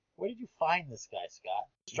Where did you find this guy, Scott?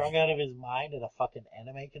 Strung out of his mind at a fucking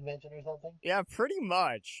anime convention or something? Yeah, pretty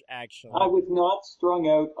much, actually. I was not strung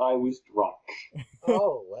out, I was drunk.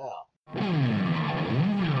 Oh, well.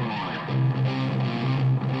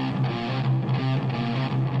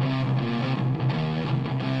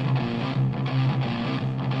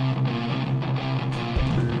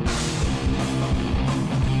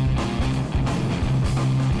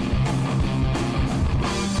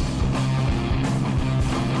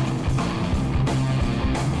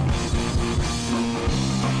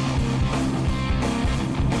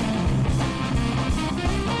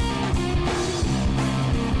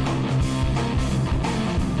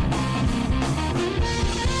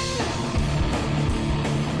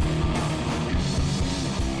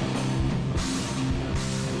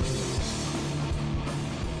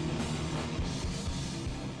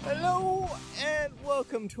 Hello, and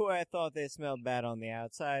welcome to I Thought They Smelled Bad on the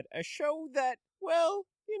Outside, a show that, well,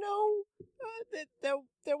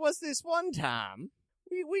 there was this one time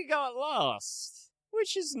we got lost,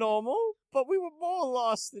 which is normal, but we were more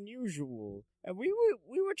lost than usual, and we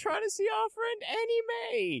were trying to see our friend Annie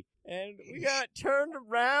Mae, and we got turned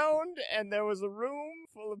around, and there was a room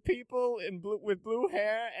full of people with blue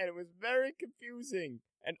hair, and it was very confusing,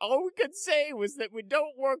 and all we could say was that we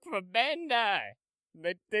don't work for Bandai.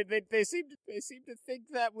 They seem to think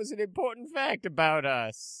that was an important fact about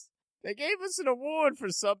us. They gave us an award for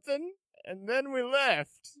something, and then we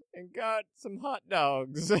left and got some hot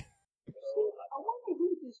dogs. I wonder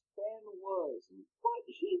who this Ben was and what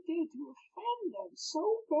he did to offend them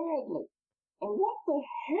so badly. And what the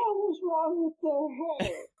hell was wrong with their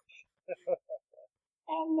hair?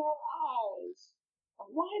 And their eyes. And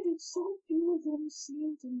why did so few of them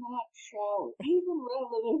seem to not shower, even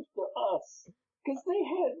relative to us? Because they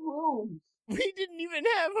had rooms. We didn't even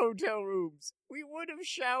have hotel rooms. We would have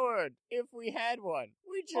showered if we had one.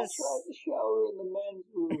 I tried to shower in the men's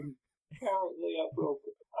room. Apparently I broke a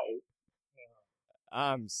pipe.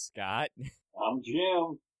 I'm Scott. I'm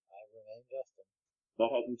Jim. I remain Justin. That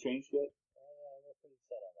hasn't changed yet? We're pretty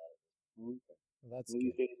set on that. Okay. Well, that's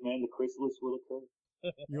These days, man, the chrysalis will occur.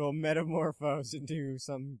 You'll metamorphose into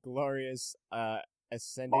some glorious,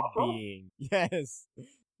 ascended Mothra? being. Yes.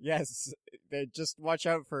 Just watch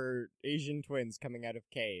out for Asian twins coming out of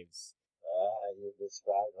caves. You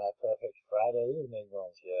described my perfect Friday evening,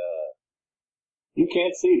 monsieur. You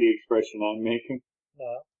can't see the expression I'm making.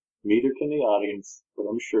 No, Neither can the audience, but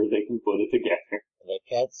I'm sure they can put it together. they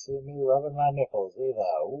can't see me rubbing my nipples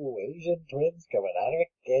either. Ooh, Asian twins coming out of a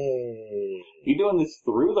cave. You doing this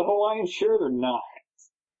through the Hawaiian shirt or not?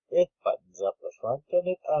 It buttons up the front and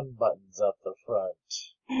it unbuttons up the front.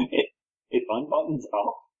 It unbuttons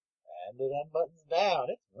off. And it unbuttons down.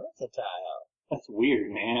 It's versatile. That's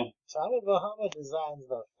weird, man. Tommy Bahama designs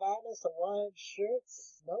the finest Hawaiian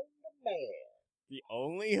shirts known to man. The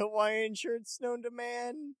only Hawaiian shirts known to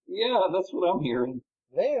man? Yeah, that's what I'm hearing.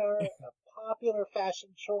 They are a popular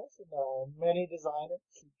fashion choice, and there are many designers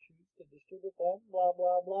who choose to distribute them. Blah,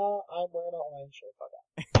 blah, blah. I'm wearing a Hawaiian shirt. Fuck out.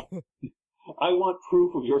 I want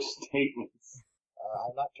proof of your statements.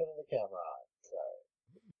 I'm not turning the camera on.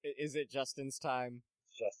 Sorry. Is it Justin's time?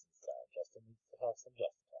 It's Justin's time. Justin needs to have some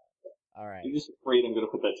Justin time. Alright. You're just afraid I'm going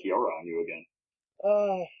to put that tiara on you again.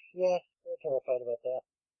 Yeah, we're terrified about that.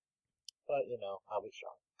 But, I'll be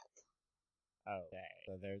strong. Okay.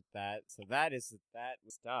 So there's that. So that is that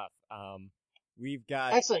stuff. We've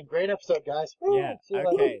got... Excellent. Great episode, guys. Woo, Yeah, see you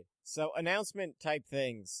later. okay. So announcement type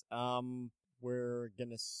things. We're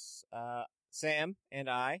gonna... Sam and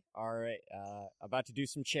I are about to do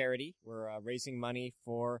some charity. We're raising money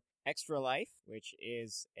for Extra Life, which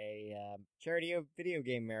is a charity of video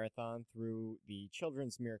game marathon through the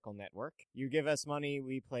Children's Miracle Network. You give us money,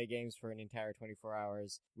 we play games for an entire 24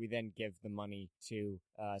 hours. We then give the money to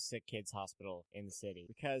Sick Kids Hospital in the city.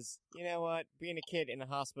 Because, you know what? Being a kid in a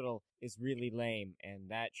hospital is really lame, and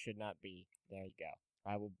that should not be. There you go.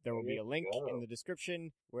 There will be a link in the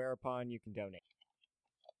description, whereupon you can donate.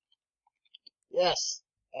 Yes,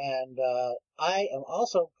 and I am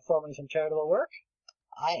also performing some charitable work.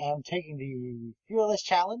 I am taking the Fearless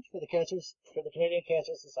Challenge for the Canadian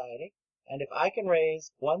Cancer Society, and if I can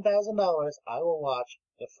raise $1,000, I will watch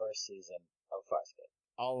the first season of Farscape.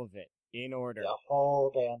 All of it, in order. The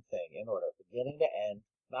whole damn thing, in order, beginning to end.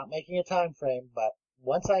 Not making a time frame, but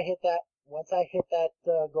once I hit that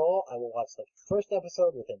goal, I will watch the first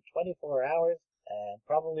episode within 24 hours, and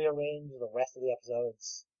probably arrange the rest of the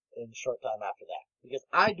episodes in a short time after that. Because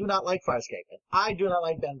I do not like Farscape, and I do not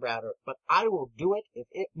like Ben Browder, but I will do it if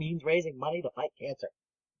it means raising money to fight cancer.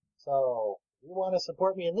 So, if you want to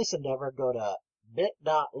support me in this endeavor, go to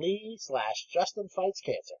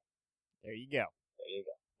bit.ly/JustinFightsCancer. There you go. There you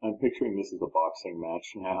go. I'm picturing this as a boxing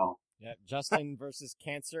match now. Yeah, Justin versus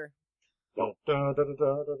Cancer. Nope. Dun, dun, dun,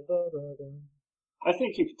 dun, dun, dun, dun, dun. I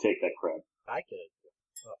think you could take that crap. I could.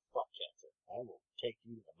 Oh, fuck Cancer. I will take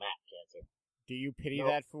you to the mat, Cancer. Do you pity No.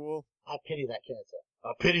 that fool? I pity that Cancer.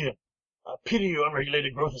 I pity him. I pity your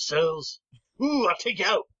unregulated growth of cells. Ooh, I'll take you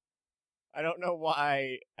out. I don't know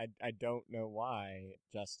why. I don't know why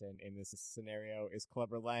Justin in this scenario is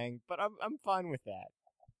Clubber Lang, but I'm fine with that.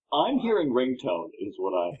 I'm hearing ringtone is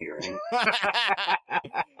what I'm hearing.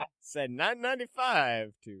 Said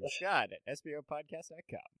 $9.95 to Scott at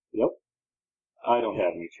sbopodcast.com. Yep. I don't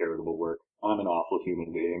have any charitable work. I'm an awful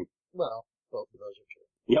human being. Well, both of those are true.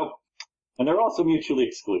 Yep. And they're also mutually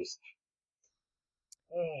exclusive.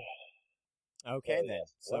 Okay, Oh, then.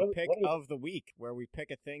 yes. So What pick do we- of the week, where we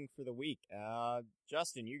pick a thing for the week.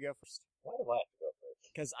 Justin, you go first. Why do I have to go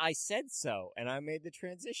first? Because I said so, and I made the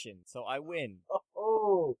transition, so I win.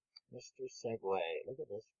 Oh, Mr. Segway. Look at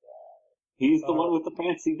this guy. He's the one with the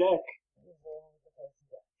fancy deck.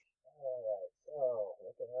 Alright, so,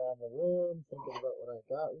 looking around the room, thinking about what I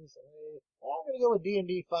got recently. I'm gonna go with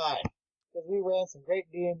D&D 5. Because we ran some great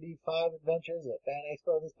D&D 5 adventures at Fan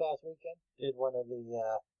Expo this past weekend. Did one of the,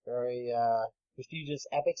 very, prestigious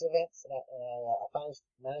Epics events, and I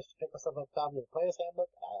managed to pick myself up a copy of the Player's Handbook.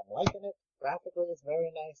 I'm liking it. Graphically, it's very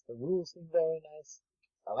nice. The rules seem very nice.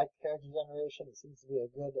 I like the character generation. It seems to be a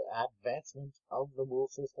good advancement of the rule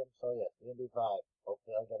system. So yeah, D&D 5.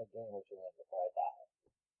 Hopefully I'll get a game or two in before I die.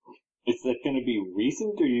 Is that going to be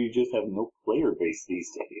recent, or you just have no player base these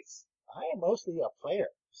days? I am mostly a player,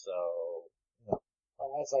 so,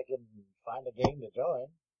 unless I can find a game to join.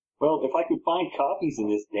 Well, if I could find copies in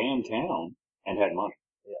this damn town and had money.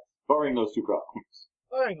 Yeah. Barring those two problems.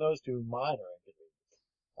 Barring those two minor inconveniences.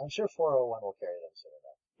 I'm sure 401 will carry them soon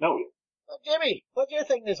enough. No, Jimmy, what's your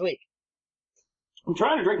thing this week? I'm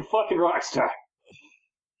trying to drink a fucking Rockstar.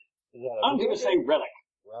 Is that a I'm video going to say game? Relic.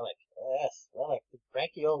 Relic. Yes, Relic. The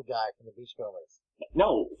cranky old guy from the Beachcombers.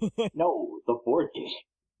 No, the board game.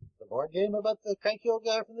 The board game about the cranky old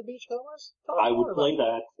guy from the Beachcombers? I would play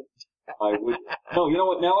that. I would. No, you know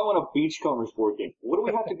what? Now I want a Beachcombers board game. What do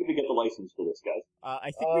we have to do to get the license for this, guys?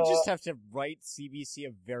 I think we just have to write CBC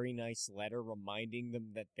a very nice letter reminding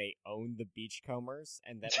them that they own the Beachcombers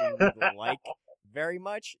and that we would like very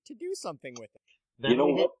much to do something with it. Then You know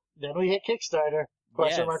we what? Then we hit Kickstarter.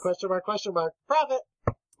 Question Yes. mark, question mark, question mark. Profit!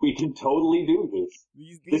 We can totally do this.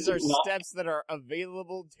 These This are is not- steps that are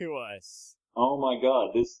available to us. Oh my god,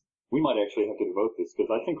 we might actually have to devote this, because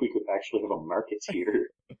I think we could actually have a market here.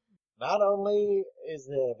 Not only is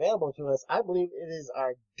it available to us, I believe it is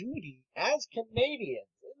our duty as Canadians,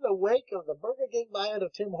 in the wake of the Burger King buyout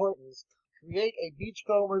of Tim Hortons, create a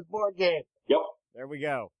Beachcombers board game. Yep. There we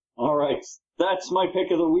go. Alright, that's my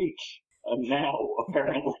pick of the week. Now,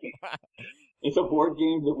 apparently. It's a board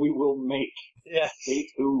game that we will make. Yes. Stay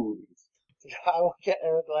tuned. I will get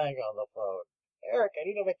Eric Lang on the phone. Eric, I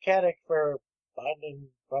need a mechanic for finding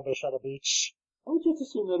rubbish on a beach. I would just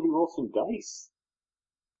assume that we roll some dice.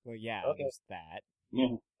 Well, yeah, Okay. there's that.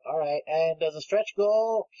 Yeah, Alright, and as a stretch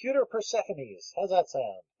goal, Pewter Persephones. How's that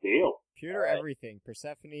sound? deal. Computer Alright. everything.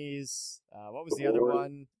 Persephone's. What was The the other board.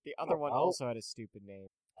 one? The other one Oh. also had a stupid name.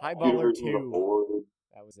 Computer Highballer to the 2. board.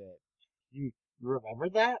 That was it. You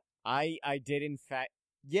remembered that? I did in fact.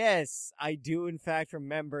 Yes, I do in fact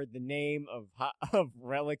remember the name of of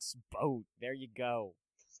Relic's boat. There you go.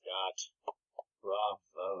 Scott.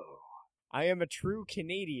 Bravo. I am a true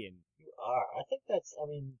Canadian. You are. I think it's on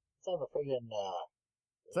the friggin',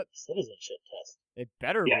 So- citizenship test. It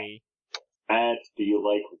better Yeah. be. Matt, do you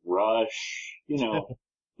like Rush? You know,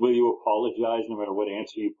 will you apologize no matter what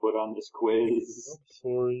answer you put on this quiz? I'm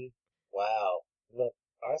sorry. Wow. The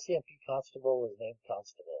RCMP Constable was named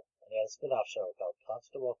Constable. And he had a spin-off show called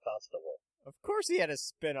Constable Constable. Of course he had a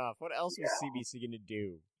spin-off. What else was CBC going to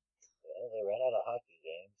do? Well, they ran out of hockey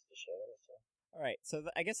games to show us. So. All right, so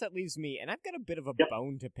I guess that leaves me, and I've got a bit of a Yep.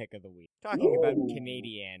 bone to pick of the week. Talking about Ooh.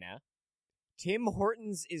 Canadiana. Tim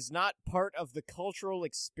Hortons is not part of the cultural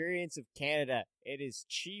experience of Canada. It is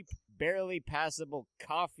cheap, barely passable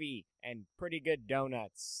coffee and pretty good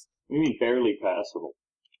donuts. What do you mean barely passable?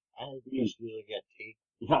 I just really get tea.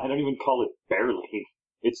 Yeah, I don't even call it barely.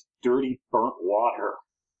 It's dirty, burnt water.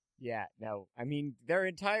 Yeah, no. I mean, their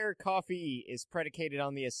entire coffee is predicated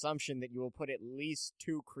on the assumption that you will put at least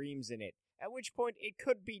 2 creams in it, at which point it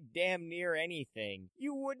could be damn near anything.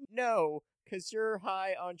 You wouldn't know, because you're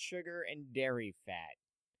high on sugar and dairy fat.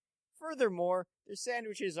 Furthermore, their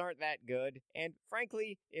sandwiches aren't that good, and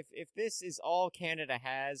frankly, if this is all Canada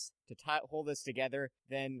has to hold us together,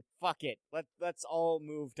 then fuck it. Let's all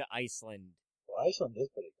move to Iceland. Well, Iceland is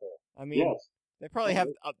pretty cool. I mean, Yes. They probably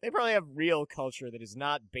have real culture that is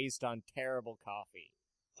not based on terrible coffee.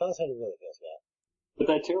 Tell us how you really feel, Scott. But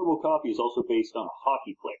that terrible coffee is also based on a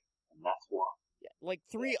hockey player, and that's why. Yeah, like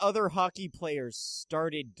 3 other hockey players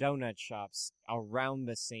started donut shops around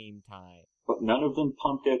the same time. But none of them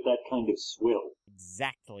pumped out that kind of swill.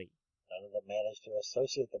 Exactly. None of them managed to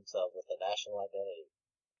associate themselves with the national identity.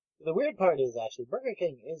 The weird part is, actually, Burger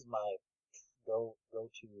King is my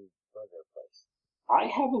go-to burger place. I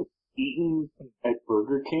haven't eaten at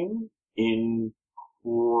Burger King in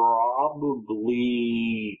probably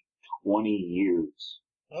 20 years.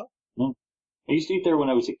 Oh? No. I used to eat there when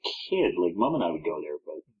I was a kid. Like, Mom and I would go there,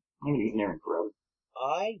 but I haven't eaten there in forever.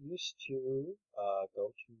 I used to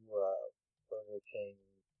go to Burger King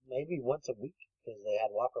maybe once a week because they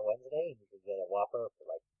had Whopper Wednesday and you could get a Whopper for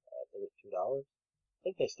like I think it's $2. I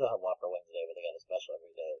think they still have Whopper Wednesday, but they got a special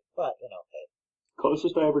every day. But hey.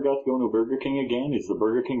 Closest I ever got to going to Burger King again is the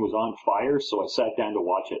Burger King was on fire, so I sat down to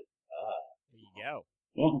watch it. There you go.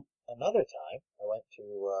 Yeah. Another time, I went to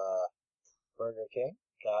Burger King,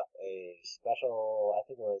 got a special, I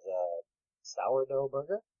think it was a sourdough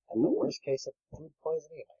burger. Had the worst case of food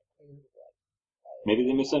poisoning in my entire life. Maybe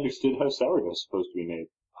they misunderstood how sourdough is supposed to be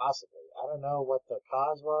made. Possibly. I don't know what the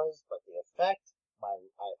cause was, but the effect, I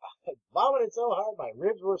vomited so hard my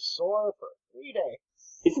ribs were sore for 3 days.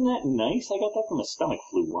 Isn't that nice? I got that from a stomach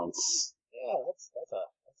flu once. Yeah, that's an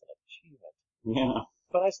achievement. Yeah.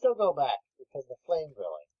 But I still go back because the flame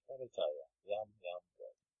grilling, let me tell you, yum,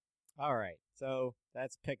 good. All right, so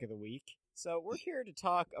that's pick of the week. So we're here to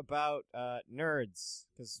talk about nerds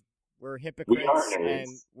because we're hypocrites. We are nerds.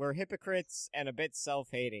 And we're hypocrites and a bit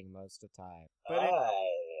self-hating most of the time. But I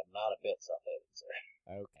am not a bit self-hating, sir.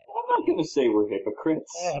 Okay. I'm not going to say we're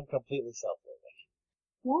hypocrites. I am completely self-hating.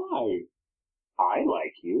 Why? I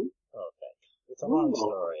like you. Oh, thanks. It's a long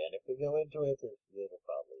story, and if we go into it, it'll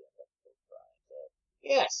probably end up crying. So,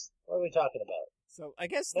 yes, what are we talking about? So I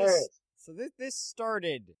guess Nerds. this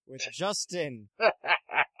started with Justin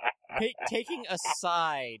taking a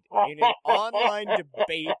side in an online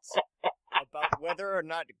debate about whether or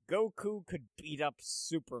not Goku could beat up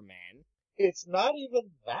Superman. It's not even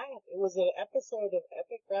that. It was an episode of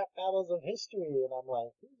Epic Rap Battles of History, and I'm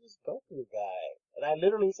like, who's this Goku guy? And I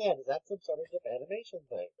literally said, is that some sort of animation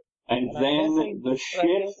thing? And then the shit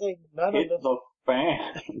hit the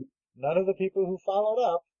fan. None of the people who followed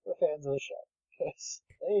up were fans of the show. Because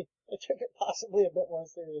they took it possibly a bit more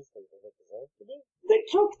seriously than it deserved to be. They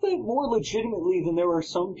took that more legitimately than there are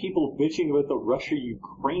some people bitching about the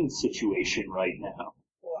Russia-Ukraine situation right now.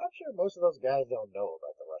 Well, I'm sure most of those guys don't know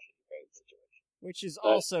about the Russia-Ukraine situation. Which is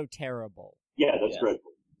also terrible. Yeah, that's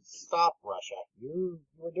dreadful. Stop, Russia. You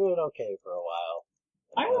were doing okay for a while.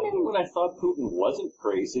 I remember when I thought Putin wasn't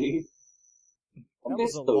crazy. That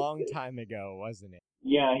was a long time ago, wasn't it?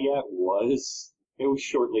 Yeah, it was. It was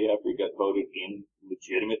shortly after he got voted in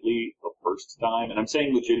legitimately the first time. And I'm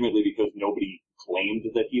saying legitimately because nobody claimed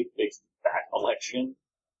that he had fixed that election.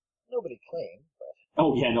 Nobody claimed, but...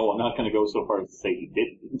 Oh, yeah, no, I'm not going to go so far as to say he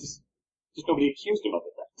didn't. Just nobody accused him of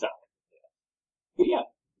it that time. Yeah. But yeah,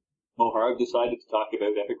 Mohar decided to talk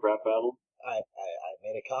about Epic Rap Battle. I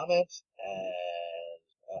made a comment, and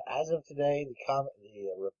as of today, the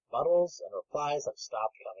rebuttals and replies have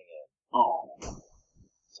stopped coming in. Oh.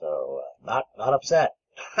 So, not upset.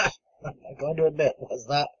 I'm going to admit, was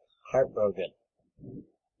not heartbroken.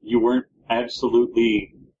 You weren't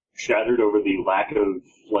absolutely shattered over the lack of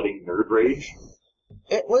flooding nerd rage?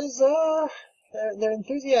 It was, their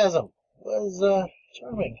enthusiasm was,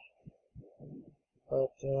 charming.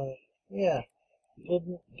 But, yeah,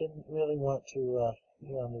 didn't really want to,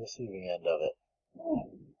 be on the receiving end of it.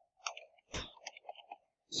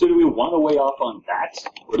 So do we want to weigh off on that,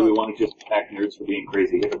 or do we want to just attack nerds for being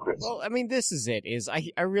crazy hypocrites? Well, I mean, this is it,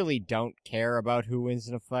 I really don't care about who wins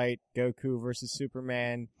in a fight, Goku versus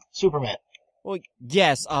Superman. Superman. Well,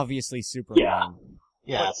 yes, obviously Superman.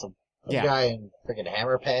 Yeah, some guy in friggin'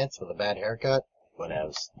 hammer pants with a bad haircut.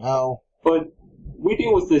 Whatevs. No. But we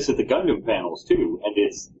deal with this at the Gundam panels, too, and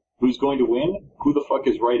it's who's going to win, who the fuck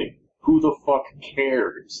is writing, who the fuck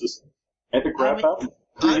cares. This Epic Rap Battle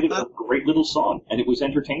created a great little song, and it was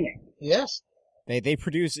entertaining. Yes. They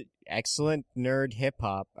produce excellent nerd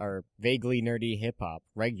hip-hop, or vaguely nerdy hip-hop,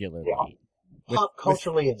 regularly. Yeah. Pop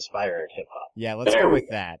culturally inspired hip-hop. Yeah, let's go with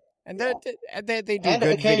that. And they do and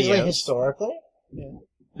good occasionally videos. Historically. Yeah.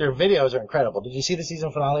 Their videos are incredible. Did you see the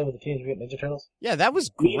season finale with the Teenage Mutant Ninja Turtles? Yeah, that was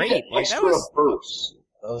great. Needed an extra verse.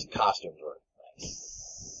 Those costumes were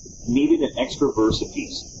nice. Needed an extra verse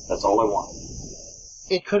apiece. That's all I wanted.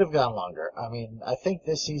 It could have gone longer. I mean, I think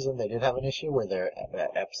this season they did have an issue where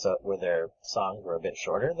their songs were a bit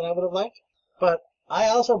shorter than I would have liked. But I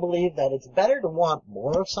also believe that it's better to want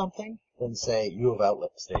more of something than say, you have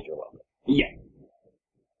outlived the stage, you're welcome. Yeah.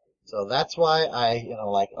 So that's why I,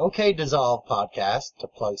 okay, Dissolve podcast, to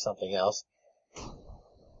plug something else.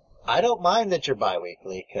 I don't mind that you're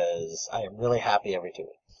bi-weekly, because I am really happy every 2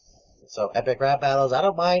 weeks. So Epic Rap Battles, I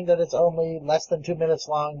don't mind that it's only less than 2 minutes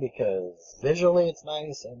long, because visually it's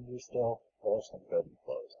nice, and you still pull some good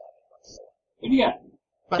flows. Yeah.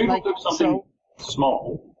 But People do something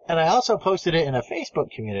small. And I also posted it in a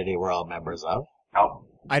Facebook community we're all members of. Oh.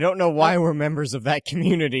 I don't know why we're members of that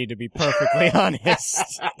community, to be perfectly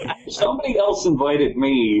honest. Somebody else invited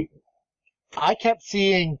me. I kept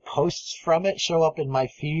seeing posts from it show up in my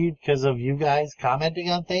feed because of you guys commenting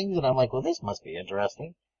on things, and I'm like, well, this must be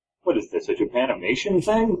interesting. What is this, a Japanimation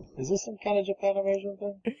thing? Is this some kind of Japanimation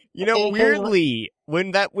thing? You know, weirdly,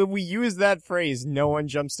 when we use that phrase, no one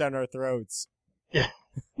jumps down our throats. Yeah.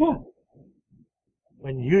 Yeah.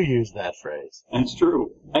 When you use that phrase. That's true.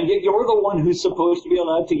 And yet you're the one who's supposed to be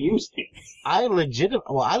allowed to use things. I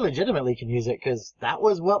legitimately can use it because that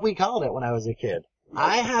was what we called it when I was a kid.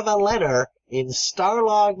 I have a letter in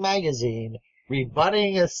Starlog magazine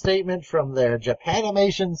rebutting a statement from their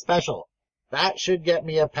Japanimation special. That should get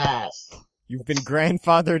me a pass. You've been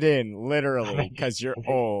grandfathered in, literally, because you're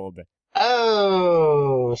old.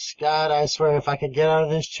 Oh, Scott, I swear if I could get out of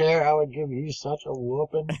this chair, I would give you such a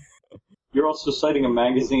whooping. You're also citing a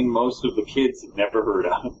magazine most of the kids have never heard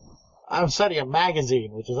of. I'm citing a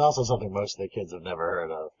magazine, which is also something most of the kids have never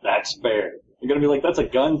heard of. That's fair. You're gonna be like, that's a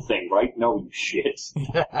gun thing, right? No, you shit.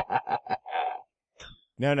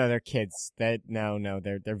 No, they're kids. They're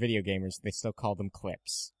video gamers. They still call them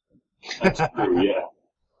clips. That's true, yeah.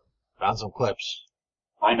 Found some clips.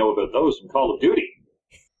 I know about those from Call of Duty.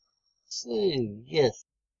 Yes.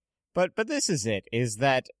 But this is it, is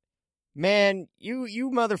that, man,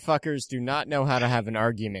 you motherfuckers do not know how to have an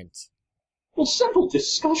argument. Well, simple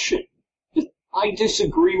discussion. I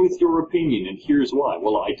disagree with your opinion, and here's why.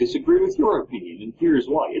 Well, I disagree with your opinion, and here's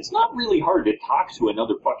why. It's not really hard to talk to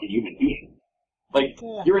another fucking human being. Like,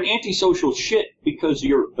 you're an antisocial shit because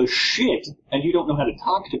you're a shit and you don't know how to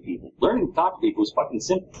talk to people. Learning to talk to people is fucking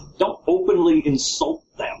simple. Don't openly insult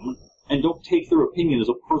them, and don't take their opinion as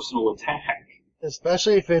a personal attack.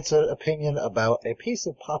 Especially if it's an opinion about a piece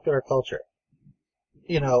of popular culture.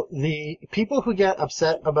 You know, the people who get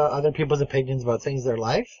upset about other people's opinions about things they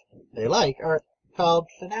like are called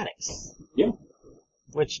fanatics. Yeah.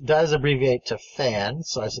 Which does abbreviate to fan,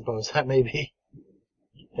 so I suppose I may be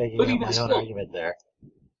taking up my own argument there.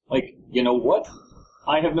 Like, you know what?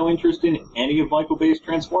 I have no interest in any of Michael Bay's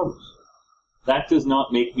Transformers. That does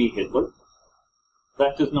not make me Hitler.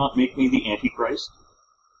 That does not make me the Antichrist.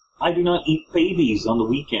 I do not eat babies on the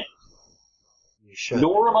weekend. You should.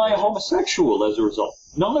 Nor am I a homosexual as a result.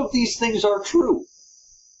 None of these things are true.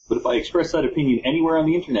 But if I express that opinion anywhere on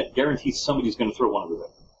the internet, guarantees somebody's going to throw one of them.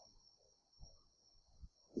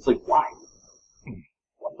 It's like, why?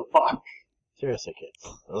 What the fuck? Seriously,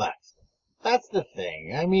 kids, relax. That's the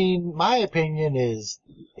thing. I mean, my opinion is,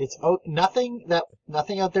 nothing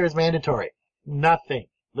out there is mandatory. Nothing.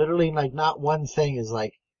 Literally, like, not one thing is,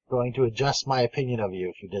 like, going to adjust my opinion of you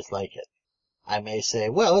if you dislike it. I may say,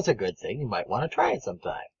 well, it's a good thing, you might want to try it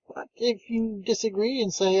sometime. But if you disagree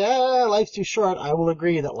and say, life's too short, I will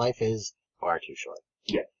agree that life is far too short.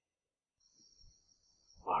 Yeah.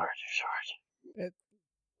 Far too short.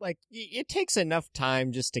 It takes enough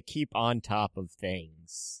time just to keep on top of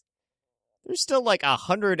things. There's still like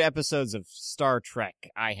 100 episodes of Star Trek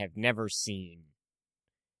I have never seen.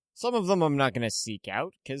 Some of them I'm not going to seek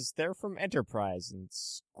out, because they're from Enterprise, and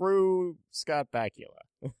screw Scott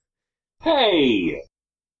Bakula. Hey!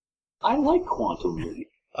 I like Quantum Leap.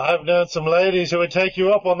 I've known some ladies who would take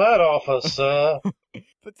you up on that offer, sir.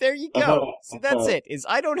 But there you go. See, that's it, is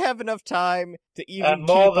I don't have enough time to even And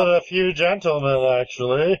more than a few gentlemen,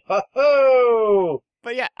 actually. Ho-ho!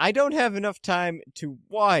 But yeah, I don't have enough time to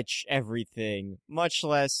watch everything, much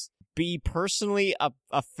less be personally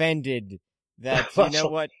offended that, you know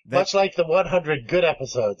what? Much like the 100 good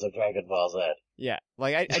episodes of Dragon Ball Z. Yeah,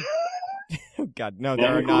 like I oh god, no,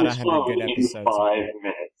 there are not 100 good episodes. In 5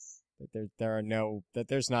 minutes.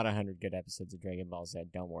 There's not 100 good episodes of Dragon Ball Z,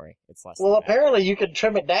 don't worry. It's less Well, than apparently you can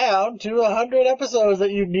trim it down to 100 episodes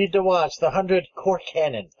that you need to watch. The 100 core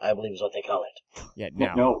canon, I believe is what they call it. Yeah,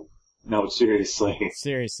 no. No, seriously.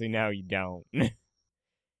 Seriously, no, you don't.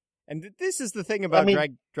 And this is the thing about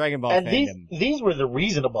Dragon Ball fandom. These were the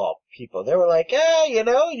reasonable people. They were like,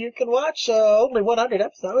 you can watch only 100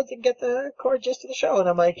 episodes and get the core gist of the show. And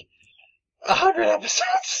I'm like, 100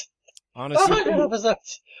 episodes? Honestly, 100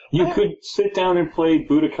 episodes? You could sit down and play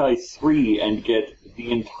Budokai 3 and get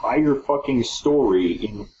the entire fucking story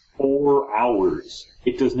in 4 hours.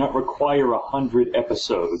 It does not require 100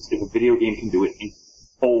 episodes if a video game can do it in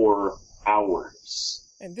 4 hours.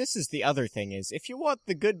 And this is the other thing is, if you want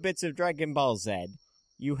the good bits of Dragon Ball Z,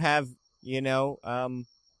 you have,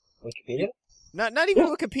 Wikipedia? Not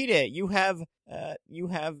even Wikipedia. You have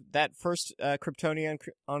that first Kryptonian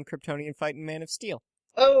on Kryptonian fight in Man of Steel.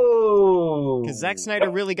 Oh! Because Zack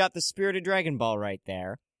Snyder really got the spirit of Dragon Ball right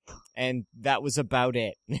there, and that was about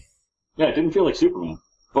it. Yeah, it didn't feel like Superman.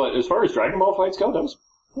 But as far as Dragon Ball fights go, that was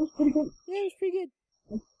pretty good. Yeah, it was pretty good.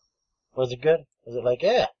 Was it good? Was it like,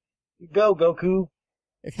 yeah, you go, Goku?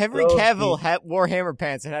 If Henry Cavill wore hammer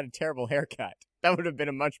pants and had a terrible haircut, that would have been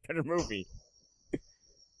a much better movie.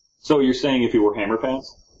 So you're saying if he wore hammer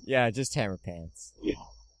pants? Yeah, just hammer pants. Yeah.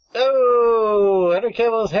 Oh, Henry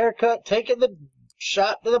Cavill's haircut taking the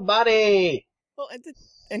shot to the body. Well,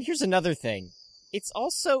 and here's another thing. It's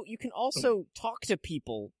also, you can also talk to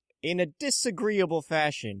people in a disagreeable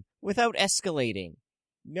fashion without escalating.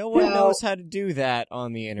 No one knows how to do that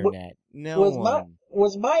on the internet.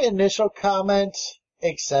 Was my initial comment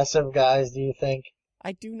excessive, guys, do you think?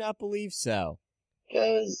 I do not believe so.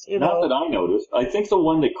 Because, Not that I noticed. I think the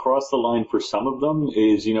one that crossed the line for some of them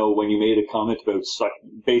is, when you made a comment about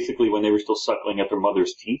basically when they were still suckling at their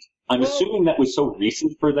mother's teeth. I'm assuming that was so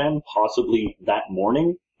recent for them, possibly that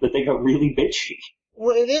morning, that they got really bitchy.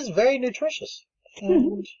 Well, it is very nutritious.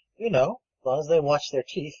 And, as long as they watch their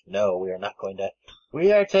teeth. No, we are not going to.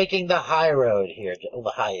 We are taking the high road here,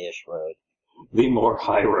 the high-ish road. The more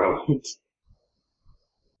high road.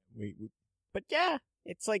 But yeah,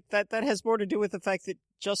 it's like that has more to do with the fact that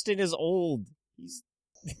Justin is old.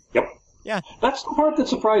 Yep. Yeah. That's the part that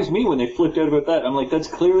surprised me when they flipped out about that. I'm like, that's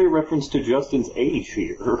clearly a reference to Justin's age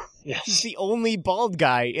here. Yes. He's the only bald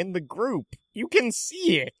guy in the group. You can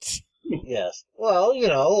see it. Yes. Well,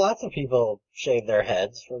 lots of people shave their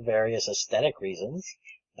heads for various aesthetic reasons.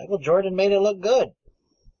 Michael Jordan made it look good.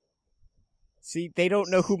 See, they don't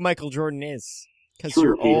know who Michael Jordan is. Because True,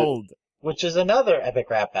 you're old. Which is another epic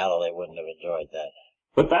rap battle. They wouldn't have enjoyed that.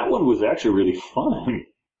 But that one was actually really fun.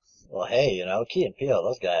 Well, hey, Key and Peele,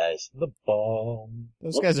 those guys, the bomb.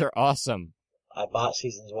 Those guys are awesome. I bought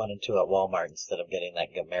seasons 1 and 2 at Walmart instead of getting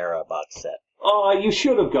that Gamera box set. Oh, you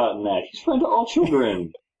should have gotten that. He's friend to all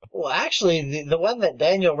children. Well, actually, the one that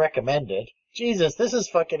Daniel recommended, Jesus, this is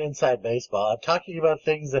fucking inside baseball. I'm talking about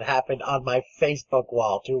things that happened on my Facebook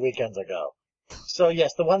wall 2 weekends ago. So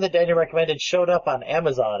yes, the one that Daniel recommended showed up on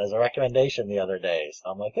Amazon as a recommendation the other day.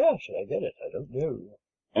 So I'm like, yeah, should I get it? I don't know.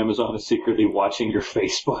 Amazon is secretly watching your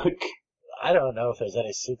Facebook. I don't know if there's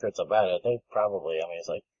any secrets about it. They probably, it's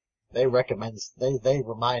like, they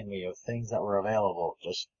remind me of things that were available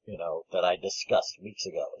just, that I discussed weeks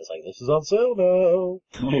ago. It's like, this is on sale now.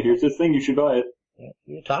 Hey, here's this thing, you should buy it. Yeah,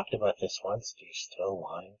 you talked about this once. Do you still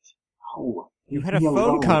want it? Oh, you had a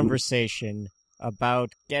phone conversation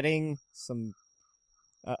about getting some,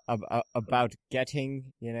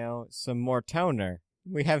 some more toner.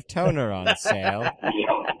 We have toner on sale.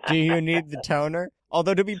 Do you need the toner?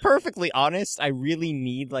 Although, to be perfectly honest, I really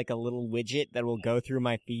need like a little widget that will go through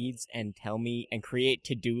my feeds and tell me and create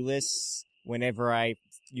to-do lists whenever I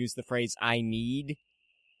use the phrase I need.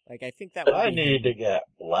 Like, I think that would I need to get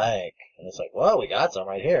blank. And it's like, well, we got some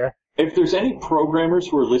right here. If there's any programmers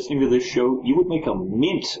who are listening to this show, you would make a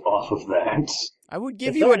mint off of that. I would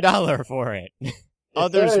give you $1 for it.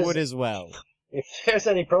 Others would as well. If there's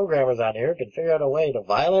any programmers on here who can figure out a way to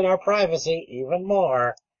violate our privacy even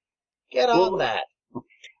more, get on that.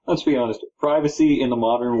 Let's be honest. Privacy in the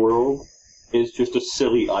modern world is just a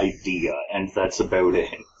silly idea, and that's about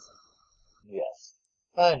it. Yes.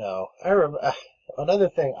 I know. Another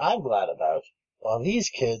thing I'm glad about, while these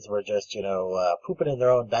kids were just, pooping in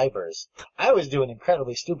their own diapers, I was doing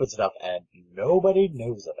incredibly stupid stuff, and nobody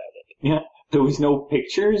knows about it. Yeah, there was no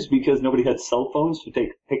pictures because nobody had cell phones to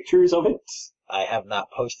take pictures of it. I have not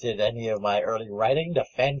posted any of my early writing to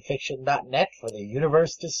fanfiction.net for the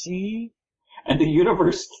universe to see. And the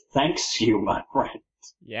universe thanks you, my friend.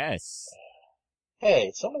 Yes.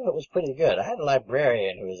 Hey, some of it was pretty good. I had a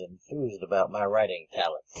librarian who was enthused about my writing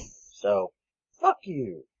talent. So, fuck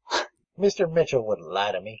you. Mr. Mitchell wouldn't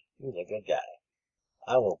lie to me. He was a good guy.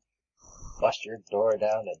 I will bust your door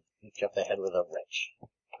down and beat you up the head with a wrench.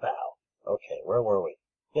 Wow. Okay, where were we?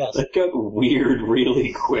 Yes. That got weird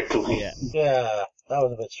really quickly. Yeah, that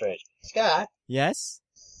was a bit strange. Scott? Yes?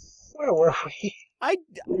 Where were we?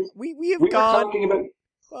 We have we gone... We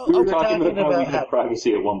were talking about how we had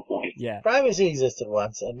privacy at one point. Yeah. Privacy existed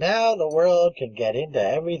once, and now the world can get into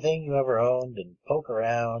everything you ever owned and poke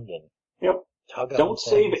around and tug on Don't things.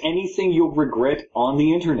 save anything you'll regret on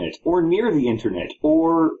the internet, or near the internet,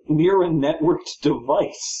 or near a networked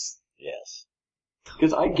device. Yes.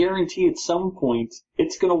 Because I guarantee at some point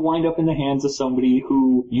it's going to wind up in the hands of somebody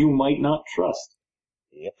who you might not trust.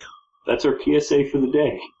 Yep. That's our PSA for the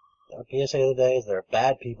day. Our PSA of the day is there are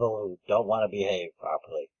bad people who don't want to behave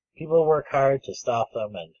properly. People work hard to stop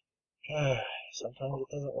them, and sometimes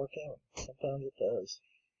it doesn't work out. Sometimes it does.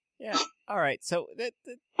 Yeah. All right. So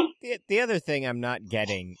the other thing I'm not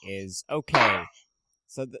getting is, okay,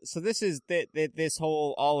 so this is this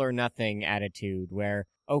whole all or nothing attitude where,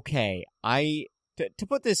 okay, to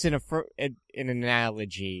put this in an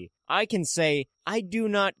analogy, I can say I do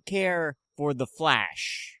not care for the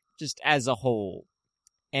Flash just as a whole,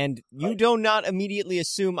 and you do not immediately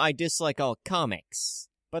assume I dislike all comics.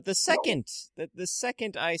 But the second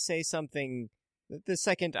I say something. The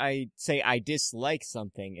second I say I dislike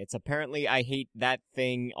something, it's apparently I hate that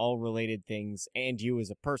thing, all related things, and you as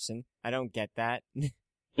a person. I don't get that.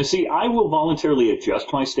 You see, I will voluntarily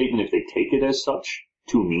adjust my statement if they take it as such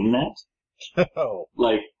to mean that. Oh.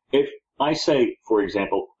 Like, if I say, for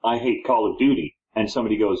example, I hate Call of Duty, and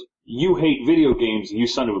somebody goes, you hate video games, you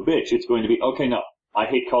son of a bitch, it's going to be, okay, no, I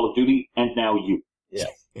hate Call of Duty, and now you. Yeah.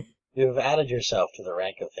 You've added yourself to the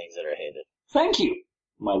rank of things that are hated. Thank you.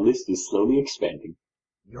 My list is slowly expanding.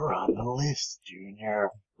 You're on the list, Junior.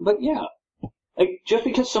 But yeah, like, just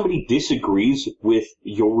because somebody disagrees with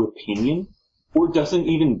your opinion, or doesn't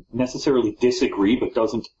even necessarily disagree, but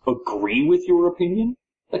doesn't agree with your opinion,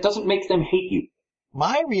 that doesn't make them hate you.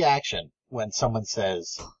 My reaction when someone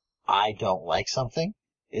says, I don't like something,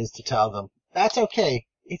 is to tell them, that's okay,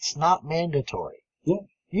 it's not mandatory. Yeah.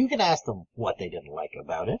 You can ask them what they didn't like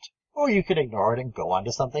about it, or you can ignore it and go on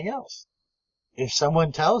to something else. If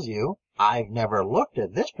someone tells you, I've never looked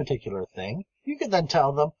at this particular thing, you can then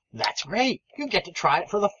tell them, that's great, you get to try it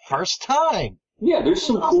for the first time. Yeah, there's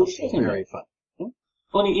some cool shit in Very there. fun.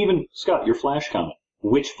 Funny, even, Scott, your Flash comment.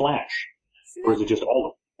 Which Flash? Or is it just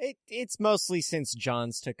all of It's mostly since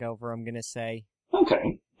Johns took over, I'm gonna say. them?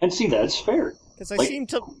 Okay. And see, that's fair.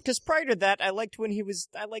 Because prior to that, I liked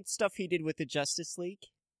stuff he did with the Justice League.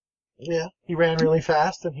 Yeah, he ran really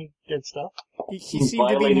fast and he did stuff. He seemed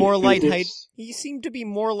to be more lighthearted. He seemed to be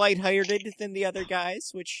more lighthearted than the other guys,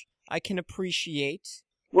 which I can appreciate.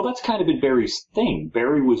 Well, that's kind of been Barry's thing.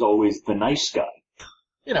 Barry was always the nice guy.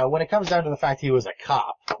 You know, when it comes down to the fact he was a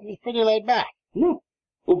cop, he was pretty laid back. Yeah.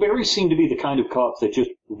 Well, Barry seemed to be the kind of cop that just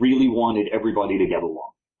really wanted everybody to get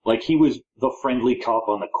along. Like, he was the friendly cop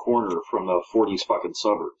on the corner from the 40s fucking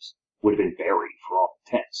suburbs. Would have been Barry, for all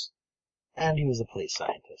intents. And he was a police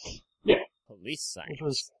scientist. Yeah. Police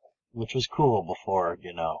scientist. Which was cool before,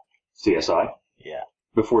 CSI? Yeah.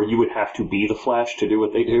 Before you would have to be the Flash to do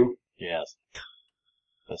what they do? Yes.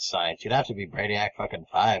 The science. You'd have to be Brainiac fucking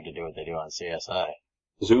 5 to do what they do on CSI.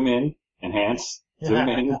 Zoom in, enhance, zoom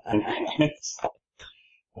in, enhance.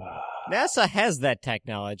 NASA has that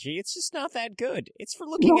technology. It's just not that good. It's for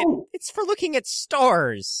looking at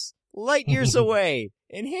stars light years away.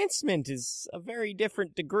 Enhancement is a very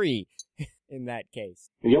different degree in that case.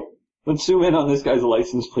 Yep. Let's zoom in on this guy's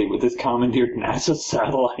license plate with his commandeered NASA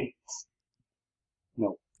satellites.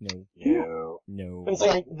 No. No. But it's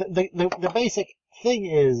like the basic thing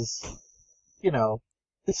is,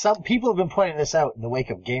 some people have been pointing this out in the wake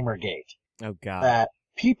of Gamergate. Oh God. That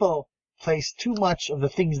people place too much of the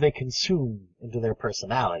things they consume into their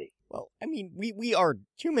personality. Well, I mean,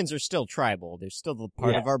 humans are still tribal. There's still the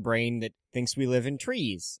part of our brain that thinks we live in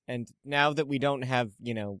trees. And now that we don't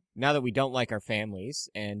like our families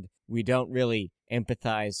and we don't really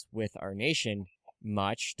empathize with our nation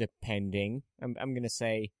much, depending, I'm going to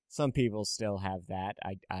say some people still have that.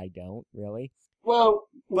 I don't really. Well,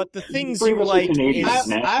 but the things you like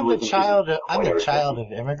I'm a child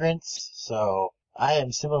of immigrants, so I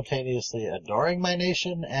am simultaneously adoring my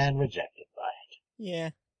nation and rejected by it. Yeah.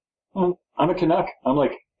 Well, I'm a Canuck. I'm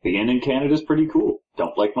like, being in Canada's pretty cool.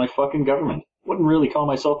 Don't like my fucking government. Wouldn't really call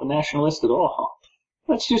myself a nationalist at all.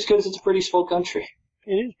 That's just because it's a pretty swell country.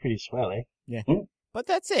 It is pretty swelly. Yeah. But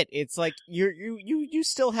that's it. It's like you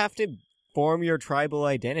still have to form your tribal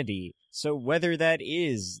identity. So whether that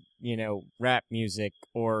is, rap music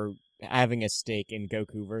or having a stake in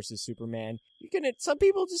Goku versus Superman, some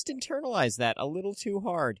people just internalize that a little too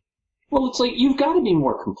hard. Well, it's like, you've got to be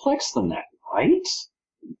more complex than that, right?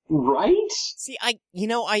 Right? See, I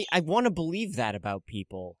want to believe that about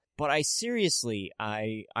people, but I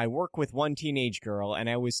work with one teenage girl, and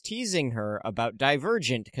I was teasing her about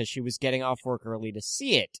Divergent because she was getting off work early to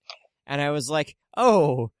see it. And I was like,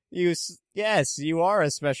 oh, yes, you are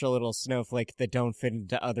a special little snowflake that don't fit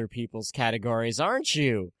into other people's categories, aren't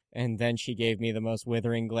you? And then she gave me the most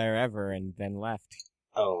withering glare ever and then left.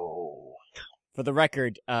 Oh. For the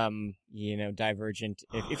record, Divergent.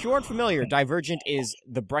 If you aren't familiar, Divergent is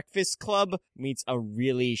The Breakfast Club meets a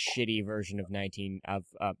really shitty version of not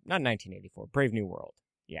 1984, Brave New World.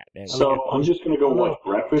 Yeah. So I'm just going to go watch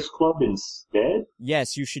Breakfast Club instead?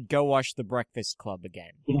 Yes, you should go watch The Breakfast Club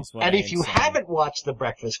again. And if you haven't watched The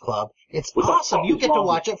Breakfast Club, it's awesome. You get to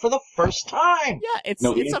watch it for the first time. Yeah, it's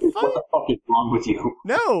a fun. What the fuck is wrong with you?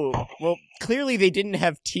 No. Well, clearly they didn't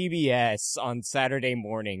have TBS on Saturday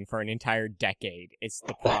morning for an entire decade. It's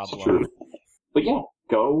the problem. That's true. But yeah,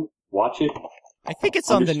 go watch it. I think it's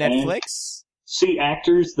on the Netflix. See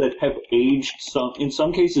actors that have aged in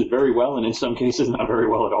some cases very well, and in some cases not very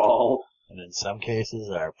well at all. And in some cases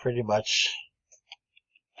are pretty much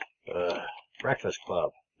Breakfast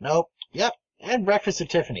Club. Nope. Yep. And Breakfast at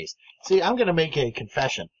Tiffany's. See, I'm going to make a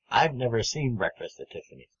confession. I've never seen Breakfast at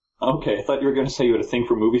Tiffany's. Okay, I thought you were going to say you had a thing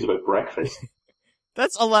for movies about breakfast.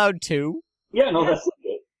 That's allowed too. Yeah, no, that's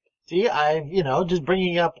good. See, just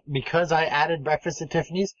bringing up, because I added Breakfast at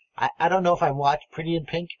Tiffany's, I don't know if I've watched Pretty in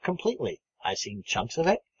Pink completely. I've seen chunks of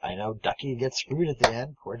it. I know Ducky gets screwed at the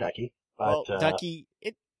end. Poor Ducky. But, well, Ducky,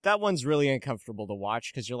 that one's really uncomfortable to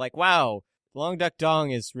watch because you're like, wow, Long Duck Dong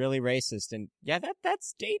is really racist. And yeah,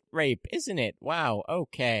 that's date rape, isn't it? Wow,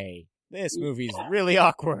 okay. This movie's really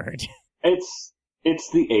awkward. It's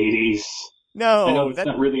the 80s. No. I know it's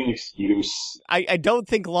not really an excuse. I don't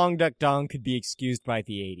think Long Duck Dong could be excused by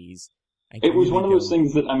the 80s. It was one of those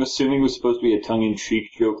things that I'm assuming was supposed to be a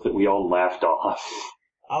tongue-in-cheek joke that we all laughed off.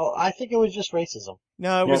 Oh, I think it was just racism.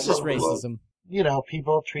 No, it was just racism.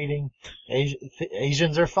 People treating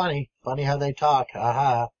Asians are funny. Funny how they talk.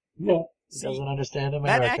 Aha. Yeah. He doesn't understand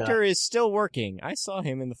America. That actor is still working. I saw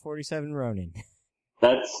him in the 47 Ronin.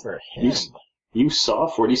 That's for him. You saw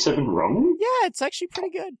 47 Ronin? Yeah, it's actually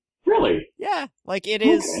pretty good. Really? Yeah,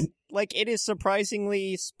 it is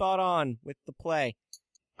surprisingly spot on with the play.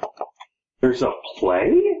 There's a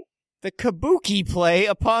play? The kabuki play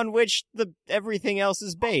upon which everything else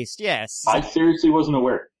is based, yes. I seriously wasn't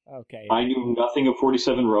aware. Okay. I knew nothing of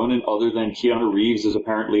 47 Ronin other than Keanu Reeves is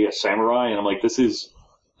apparently a samurai, and I'm like,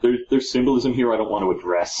 there's symbolism here I don't want to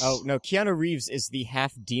address. Oh, no, Keanu Reeves is the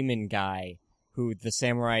half-demon guy who the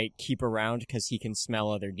samurai keep around because he can smell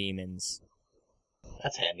other demons.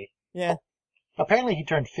 That's handy. Yeah. Apparently he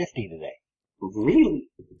turned 50 today. Really?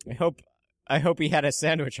 I hope he had a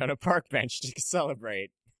sandwich on a park bench to celebrate.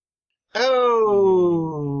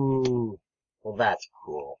 Oh! Well, that's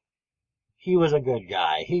cool. He was a good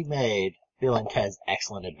guy. He made Bill and Ted's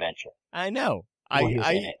Excellent Adventure. I know. He was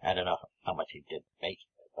in it. I don't know how much he did make it,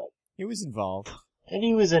 but he was involved. And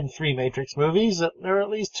he was in 3 Matrix movies. There are at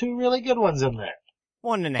least 2 really good ones in there.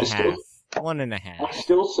 1.5. 1.5. I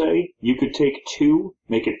still say you could take 2,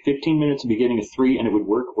 make it 15 minutes at the beginning of 3, and it would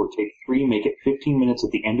work, or take 3, make it 15 minutes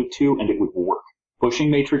at the end of 2, and it would work.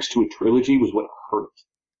 Pushing Matrix to a trilogy was what hurt.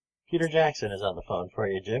 Peter Jackson is on the phone for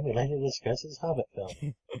you, Jim. We'd like to discuss his Hobbit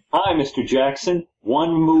film. Hi, Mr. Jackson.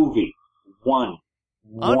 1 movie. 1.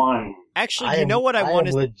 Actually, you know what I want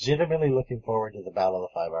to... I'm legitimately looking forward to the Battle of the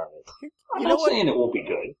 5 Armies. I'm not saying it won't be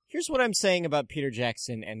good. Here's what I'm saying about Peter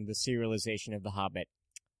Jackson and the serialization of The Hobbit.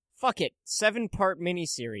 Fuck it. 7-part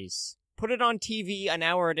miniseries. Put it on TV an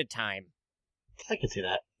hour at a time. I can see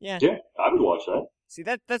that. Yeah. Yeah, I would watch that. See,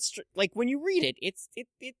 that's like when you read it, it's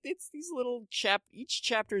these little each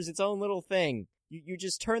chapter is its own little thing. You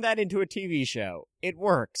just turn that into a TV show. It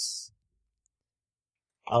works.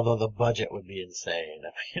 Although the budget would be insane.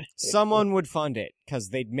 Someone would fund it, because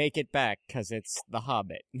they'd make it back, because it's The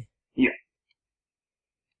Hobbit. Yeah.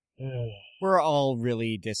 We're all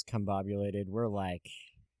really discombobulated.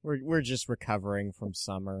 We're just recovering from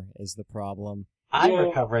summer is the problem. I'm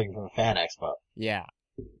recovering from Fan Expo. Yeah.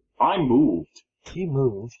 I moved. He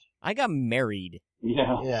moved. I got married.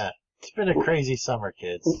 Yeah. Yeah. It's been a crazy summer,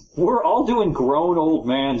 kids. We're all doing grown old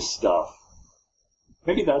man stuff.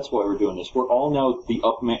 Maybe that's why we're doing this. We're all now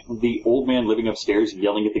the old man living upstairs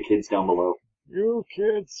yelling at the kids down below. You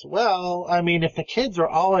kids. Well, I mean, if the kids were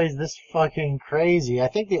always this fucking crazy, I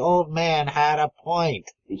think the old man had a point.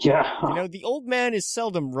 Yeah. The old man is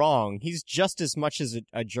seldom wrong. He's just as much as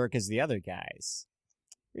a jerk as the other guys.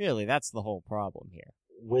 Really, that's the whole problem here.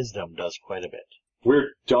 Wisdom does quite a bit. We're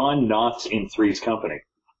Don Knotts in Three's Company.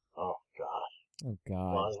 Oh, God. Oh,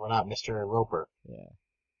 God. As long as we're not Mr. Roper. Yeah.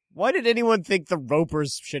 Why did anyone think the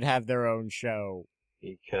Ropers should have their own show?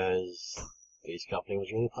 Because Three's Company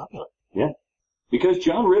was really popular. Yeah. Because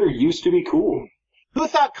John Ritter used to be cool. Who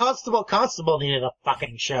thought Constable needed a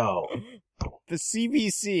fucking show? The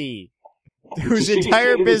CBC. Whose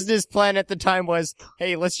entire business plan at the time was,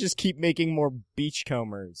 hey, let's just keep making more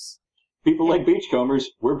beachcombers. People like beachcombers,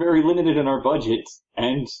 we're very limited in our budget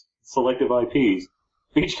and selective IPs.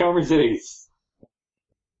 Beachcombers it is.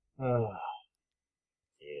 Yeah.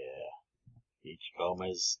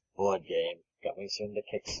 Beachcombers board game. Got me soon to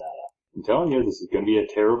Kickstarter. I'm telling you, this is going to be a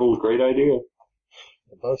terrible, great idea.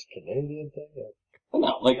 The most Canadian thing ever.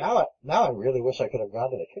 No, like, Now I really wish I could have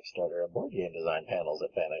gone to the Kickstarter and board game design panels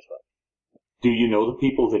at Fan Expo. do you know the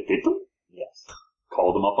people that did them? Yes.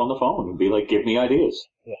 Call them up on the phone and be like, give me ideas.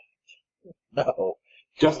 No.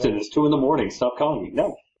 Justin, it's 2 a.m. Stop calling me.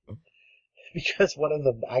 No. Because one of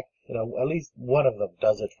them, at least one of them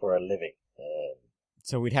does it for a living.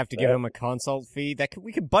 So we'd have to give him a consult fee.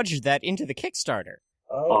 We could budget that into the Kickstarter.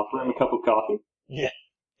 Offer him a cup of coffee. Yeah.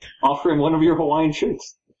 Offer him one of your Hawaiian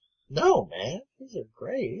shirts. No, man. These are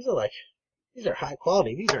great. These are high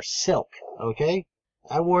quality. These are silk, okay?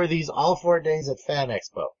 I wore these all 4 days at Fan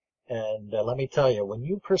Expo. And let me tell you, when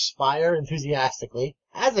you perspire enthusiastically,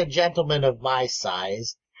 as a gentleman of my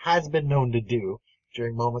size has been known to do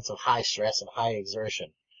during moments of high stress and high exertion.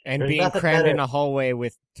 And There's being nothing crammed better. in a hallway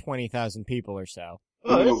with 20,000 people or so.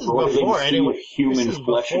 Oh, this is before anyone,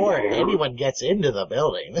 before anyone gets into the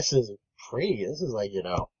building. This is This is like,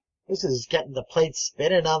 this is getting the plates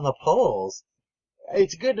spinning on the poles.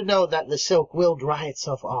 It's good to know that the silk will dry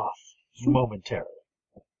itself off momentarily.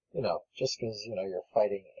 Just because, you're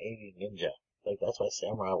fighting 80 ninja. Like, that's why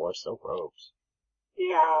samurai wore silk robes.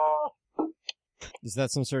 Yeah. Is that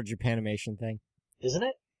some sort of Japanimation thing? Isn't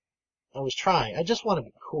it? I was trying. I just want to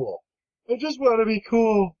be cool. I just want to be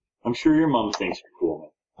cool. I'm sure your mom thinks you're cool, man.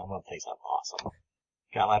 My mom thinks I'm awesome.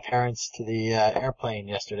 Got my parents to the airplane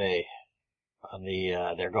yesterday.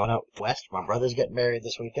 They're going out west. My brother's getting married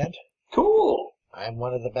this weekend. Cool. I'm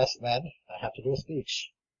one of the best men. I have to do a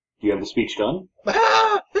speech. Do you have the speech done?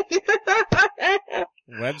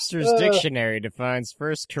 Webster's Dictionary defines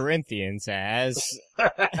 1 Corinthians as...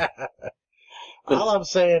 All I'm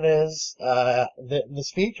saying is, the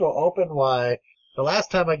speech will open why the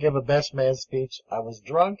last time I gave a best man speech, I was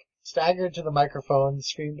drunk, staggered to the microphone,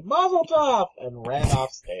 screamed Mazel Tov, and ran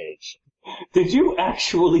off stage. Did you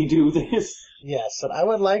actually do this? Yes, and I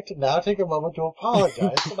would like to now take a moment to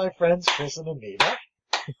apologize to my friends Chris and Anita.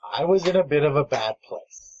 I was in a bit of a bad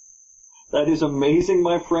place. That is amazing,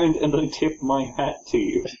 my friend, and I tip my hat to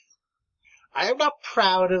you. I am not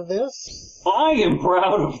proud of this. I am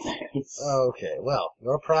proud of this. Okay, well,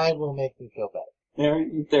 your pride will make me feel better.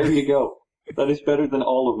 There you go. That is better than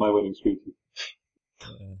all of my wedding speeches.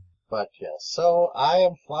 But yes, so I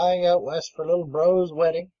am flying out west for little bro's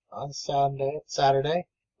wedding on Saturday.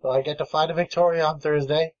 So I get to fly to Victoria on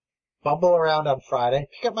Thursday, bumble around on Friday,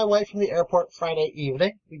 pick up my wife from the airport Friday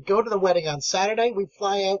evening. We go to the wedding on Saturday. We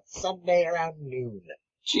fly out Sunday around noon.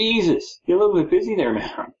 Jesus, you're a little bit busy there,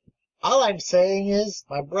 man. All I'm saying is,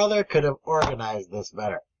 my brother could have organized this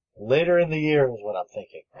better. Later in the year is what I'm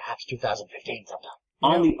thinking. Perhaps 2015 sometime.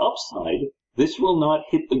 On the upside, this will not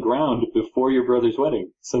hit the ground before your brother's wedding,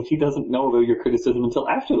 so he doesn't know about your criticism until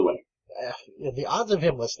after the wedding. The odds of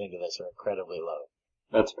him listening to this are incredibly low.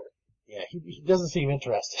 That's fair. Yeah, he doesn't seem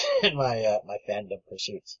interested in my fandom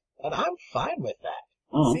pursuits. And I'm fine with that.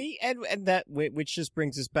 Uh-huh. See, and that, which just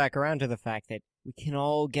brings us back around to the fact that we can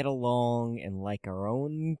all get along and like our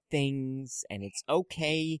own things, and it's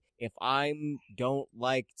okay if I don't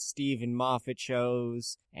like Stephen Moffat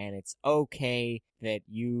shows, and it's okay that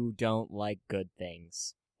you don't like good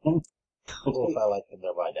things. Well, if I like them,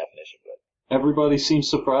 they're by definition good. Everybody seems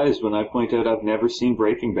surprised when I point out I've never seen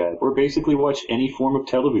Breaking Bad, or basically watched any form of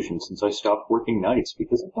television since I stopped working nights,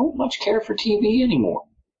 because I don't much care for TV anymore.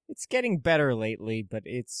 It's getting better lately, but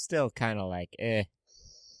it's still kind of like, eh.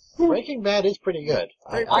 Breaking Bad is pretty good.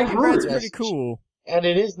 Breaking Bad's pretty cool. And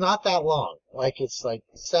it is not that long. It's like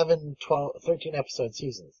 7, 12, 13 episode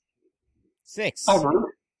seasons. 6. I've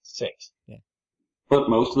heard. 6. Yeah. But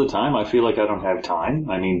most of the time, I feel like I don't have time.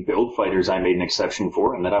 I mean, Build Fighters I made an exception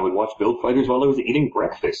for, and then I would watch Build Fighters while I was eating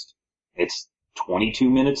breakfast. It's 22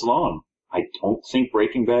 minutes long. I don't think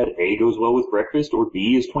Breaking Bad A goes well with breakfast, or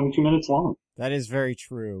B is 22 minutes long. That is very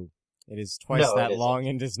true. It is twice that long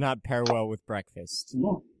and does not pair well with breakfast.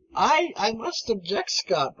 No. I must object,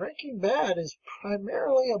 Scott. Breaking Bad is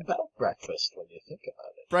primarily about breakfast when you think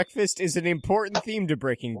about it. Breakfast is an important theme to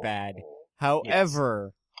Breaking Bad.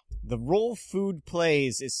 However, the role food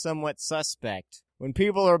plays is somewhat suspect when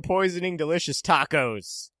people are poisoning delicious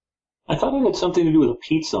tacos. I thought it had something to do with a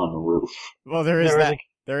pizza on the roof. Well, there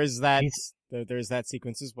is that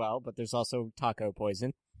sequence as well, but there's also taco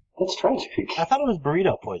poison. That's tragic. I thought it was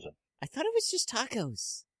burrito poison. I thought it was just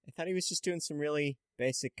tacos. I thought he was just doing some really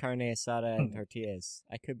basic carne asada and tortillas.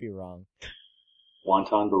 I could be wrong.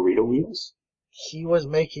 Wonton burrito wheels? He was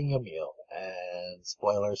making a meal, and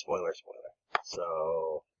spoiler.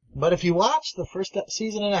 So, but if you watch the first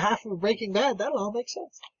season and a half of Breaking Bad, that'll all make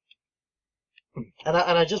sense. And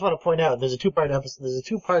I just want to point out, there's a two-part episode.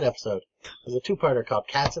 There's a two-parter called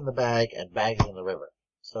Cats in the Bag and Bags in the River.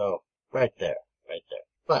 So right there.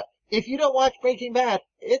 But if you don't watch Breaking Bad,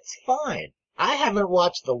 it's fine. I haven't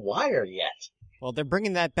watched The Wire yet. Well, they're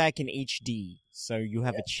bringing that back in HD, so you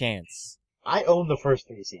have a chance. I own the first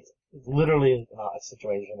 3 seasons. It's literally a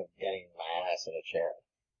situation of getting my ass in a chair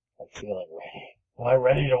and feeling ready. Am I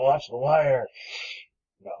ready to watch The Wire?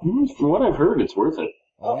 No. From what I've heard, it's worth it.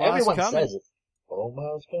 Well, Omaha's everyone coming. says it.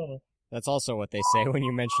 Omaha's coming. That's also what they say when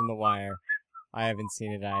you mention The Wire. I haven't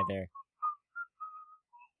seen it either.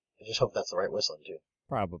 I just hope that's the right whistling, too.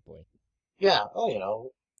 Probably. Yeah,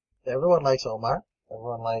 everyone likes Omar.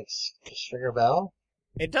 Everyone likes Stringer Bell.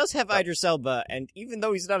 It does have Idris Elba, and even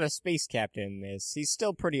though he's not a space captain in this, he's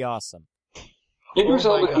still pretty awesome. Idris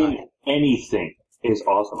Elba in anything is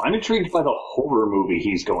awesome. I'm intrigued by the horror movie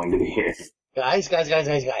he's going to be in. Guys.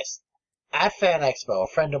 At Fan Expo, a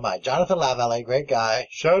friend of mine, Jonathan Lavalle, great guy,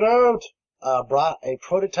 shout out, brought a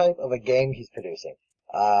prototype of a game he's producing,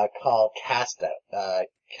 called Cast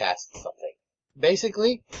something.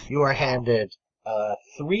 Basically, you are handed,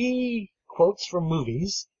 3 quotes from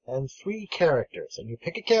movies and 3 characters, and you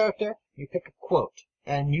pick a character, you pick a quote,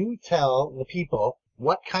 and you tell the people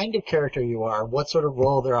what kind of character you are, what sort of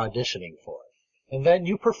role they're auditioning for. And then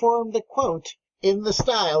you perform the quote in the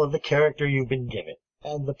style of the character you've been given.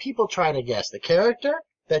 And the people try to guess the character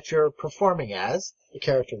that you're performing as, the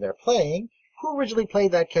character they're playing, who originally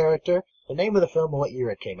played that character, the name of the film, and what year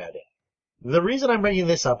it came out in. The reason I'm bringing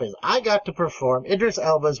this up is I got to perform Idris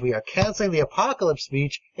Elba's We Are Canceling the Apocalypse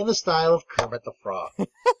speech in the style of Kermit the Frog.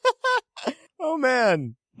 Oh,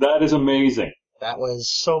 man. That is amazing. That was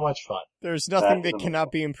so much fun. There's nothing that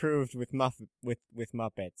cannot be improved with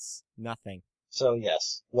Muppets. Nothing. So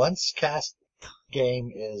yes, once Cast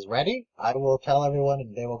game is ready, I will tell everyone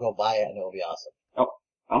and they will go buy it and it will be awesome. Oh,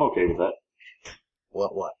 I'm okay with that.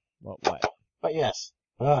 What? What? But yes,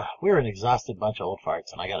 we're an exhausted bunch of old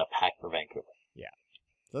farts and I gotta pack for Vancouver. Yeah.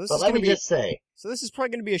 So So this is probably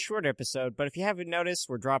going to be a short episode, but if you haven't noticed,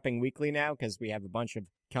 we're dropping weekly now because we have a bunch of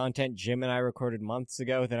content Jim and I recorded months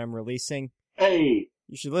ago that I'm releasing. Hey!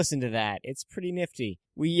 You should listen to that. It's pretty nifty.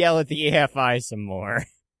 We yell at the AFI some more.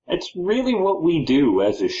 It's really what we do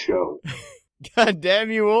as a show. God damn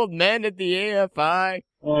you old men at the AFI.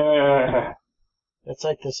 It's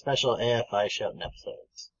like the special AFI shouting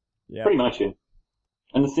episodes. Yeah. Pretty much it.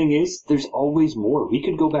 And the thing is, there's always more. We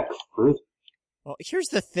could go back further. Well, here's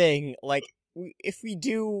the thing, like, if we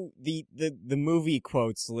do the movie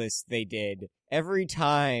quotes list they did, every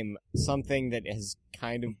time something that has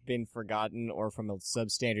kind of been forgotten or from a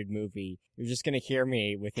substandard movie, you're just gonna hear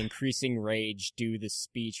me with increasing rage do the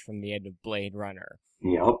speech from the end of Blade Runner.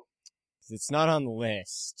 Yep. It's not on the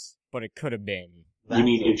list, but it could have been. You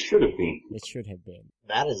mean it should have been? It should have been.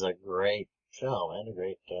 That is a great film and a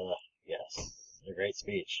great, a great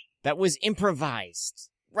speech. That was improvised.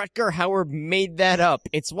 Rutger Hauer made that up.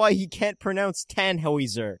 It's why he can't pronounce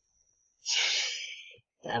Tannhäuser.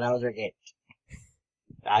 Tannhäuser Gate.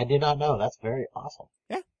 I did not know. That's very awesome.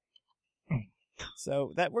 Yeah.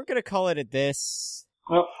 So that we're gonna call it at this.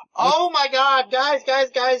 Well, oh my God, guys!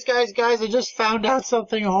 I just found out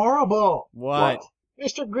something horrible. What?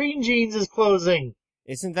 Mr. Green Jeans is closing.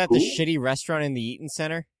 Isn't that the shitty restaurant in the Eaton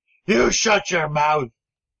Center? You shut your mouth.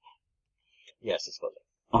 Yes, it's closing.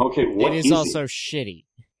 Okay, what is also shitty.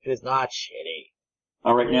 It is not shitty.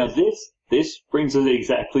 All right, now this brings us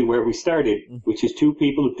exactly where we started, which is two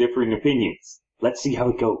people with differing opinions. Let's see how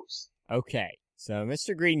it goes. Okay, so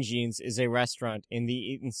Mr. Green Jeans is a restaurant in the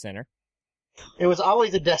Eaton Center. It was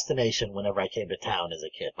always a destination whenever I came to town as a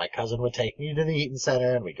kid. My cousin would take me to the Eaton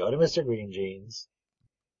Center, and we'd go to Mr. Green Jeans.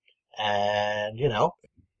 And,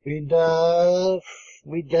 we'd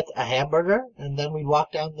get a hamburger, and then we'd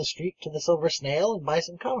walk down the street to the Silver Snail and buy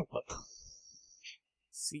some comic books.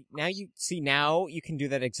 Now you can do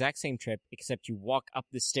that exact same trip, except you walk up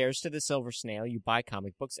the stairs to the Silver Snail, you buy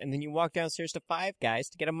comic books, and then you walk downstairs to Five Guys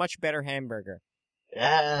to get a much better hamburger.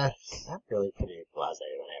 Yeah, I'm really pretty blasé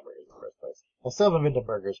about hamburgers in the first place. I still haven't been to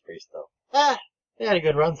Burgers Priest, though. They had a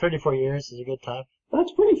good run. 34 years is a good time.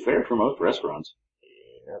 That's pretty fair for most restaurants.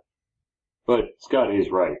 Yeah. But Scott is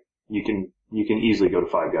right. You can easily go to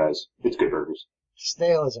Five Guys. It's good burgers.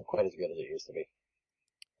 Snail isn't quite as good as it used to be.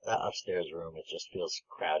 That upstairs room, it just feels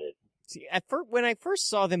crowded. See, when I first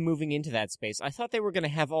saw them moving into that space, I thought they were going to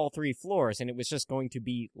have all 3 floors, and it was just going to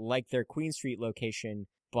be like their Queen Street location,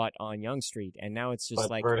 but on Yonge Street. And now it's just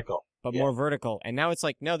vertical. But more vertical. And now it's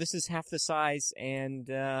like, no, this is half the size, and,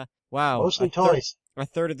 wow. Mostly toys. A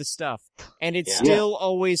third of the stuff. And it's still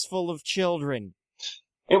always full of children.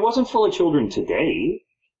 It wasn't full of children today.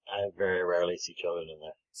 I very rarely see children in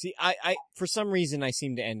there. See, I for some reason, I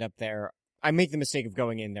seem to end up there. I make the mistake of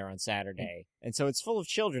going in there on Saturday, and so it's full of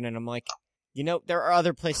children, and I'm like, you know, there are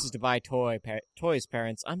other places to buy toys,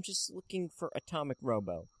 parents. I'm just looking for Atomic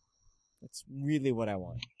Robo. That's really what I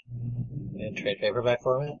want. In trade paperback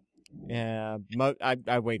format? Yeah,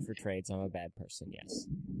 I wait for trades. I'm a bad person, yes.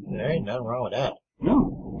 There ain't nothing wrong with that.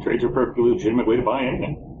 No, trades are a perfectly legitimate way to buy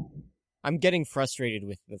anything. I'm getting frustrated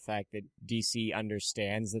with the fact that DC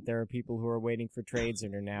understands that there are people who are waiting for trades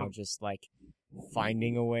and are now just, like,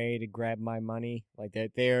 finding a way to grab my money. Like,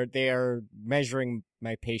 they are measuring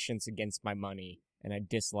my patience against my money, and I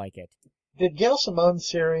dislike it. Did Gail Simone's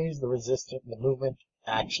series, The Movement,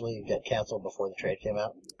 actually get canceled before the trade came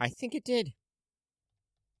out? I think it did.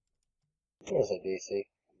 Seriously, DC.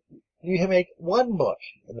 You can make one book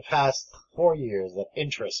in the past 4 years that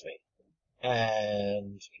interests me,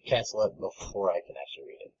 and cancel it before I can actually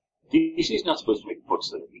read it. DC's not supposed to make books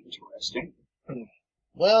that are interesting.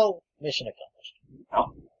 Well, mission accomplished.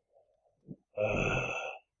 No.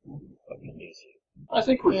 Fucking DC. I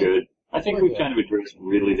think we're good. I think we've kind of addressed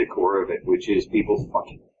really the core of it, which is people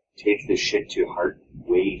fucking take this shit to heart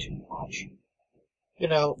way too much. You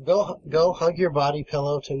know, go hug your body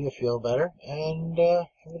pillow till you feel better, and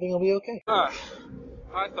everything will be okay. I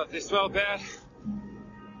thought they smelled bad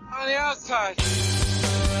on the outside.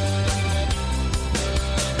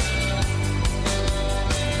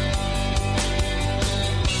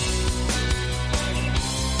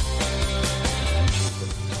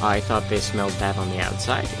 I Thought They Smelled Bad on the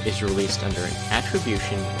Outside is released under an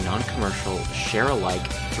attribution, non-commercial, share-alike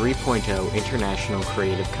 3.0 International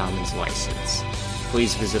Creative Commons license.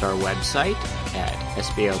 Please visit our website at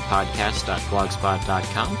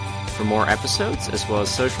sbopodcast.blogspot.com for more episodes as well as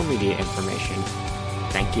social media information.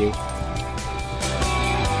 Thank you.